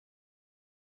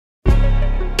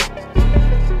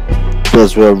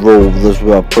That's where I roll, that's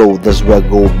where I pro, that's where I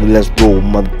go. Let's roll,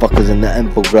 motherfuckers in the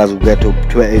info Glasgow ghetto.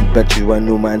 28 bitches right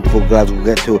now, my info Glasgow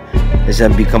ghetto. It's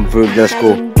MB come through, let's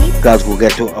go. Glasgow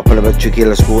ghetto, up on about tricky,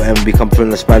 let's go. MB come through,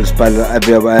 let's spider,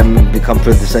 Ibey I'm. MB come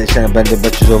through the side, stand bend the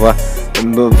bitches over.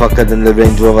 Motherfucker than the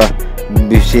Range Rover.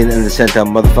 Be seen in the center,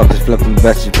 motherfuckers flipping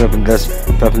bitches, flipping this,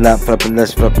 flipping that, flipping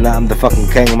this, flipping that. I'm the fucking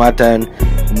king of my town.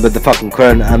 With the fucking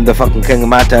crown, I'm the fucking king of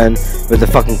my town. With the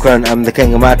fucking crown, I'm the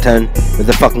king of my town. With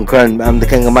the fucking crown, I'm the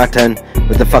king of my town.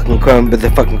 With the fucking crown, with the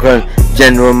fucking crown.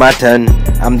 General my town,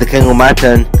 I'm the king of my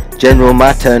town. General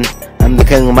my town, I'm the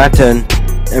king of my town.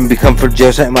 And become for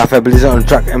jail, set my families on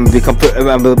track. And become for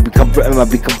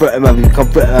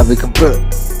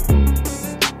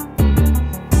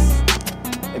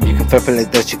you can flip it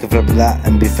like this, you can flip it that,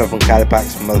 and be flipping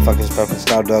Calipax, motherfuckers flipping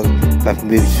Star Dog, flipping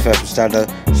babies, flipping Star Dog,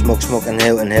 smoke,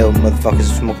 inhale,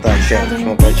 motherfuckers smoke that shit,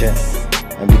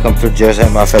 and become for jail, set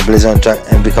my families on track,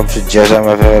 and become for jail, set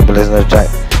my families on track.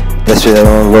 That's where I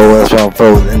wanna roll, that's where I'm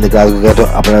flow, in the Glasgow ghetto,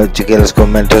 up and out, chicken, let's go,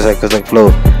 mental cycles like flow,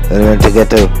 then we're to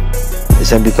ghetto.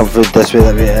 It's MB come through, that's where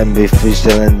that we MB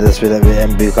freestyling, that's where that we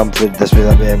MB come through, that's where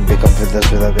that we MB come through,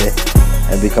 that's where that we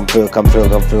MB come through. Come through.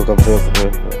 Come through.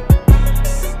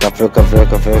 And become through.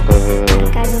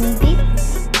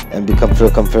 And become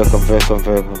through.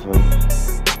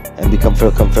 And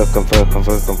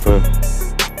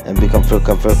become through.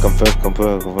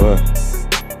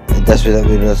 And that's where that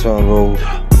we, that's where I roll.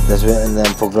 That's where in the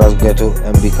info Glasgow ghetto.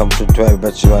 And become through 20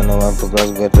 bitches right now, man for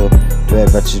Glasgow ghetto.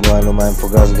 20 bitches right now, man for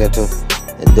Glasgow ghetto.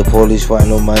 And the police right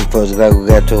now, man for Glasgow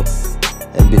ghetto.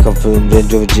 And become through in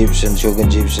Range Rover Jeeps and Shogun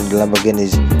Jeeps and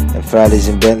Lamborghinis and Fridays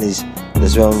and Bentleys.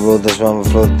 That's where I'm road, that's where I'm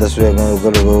afloat, that's where I'm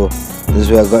gotta go. That's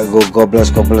where I gotta go. God bless,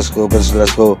 let's go. God bless,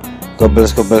 let's go. God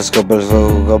bless, let's go.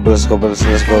 God bless,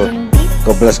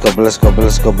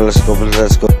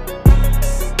 let's go.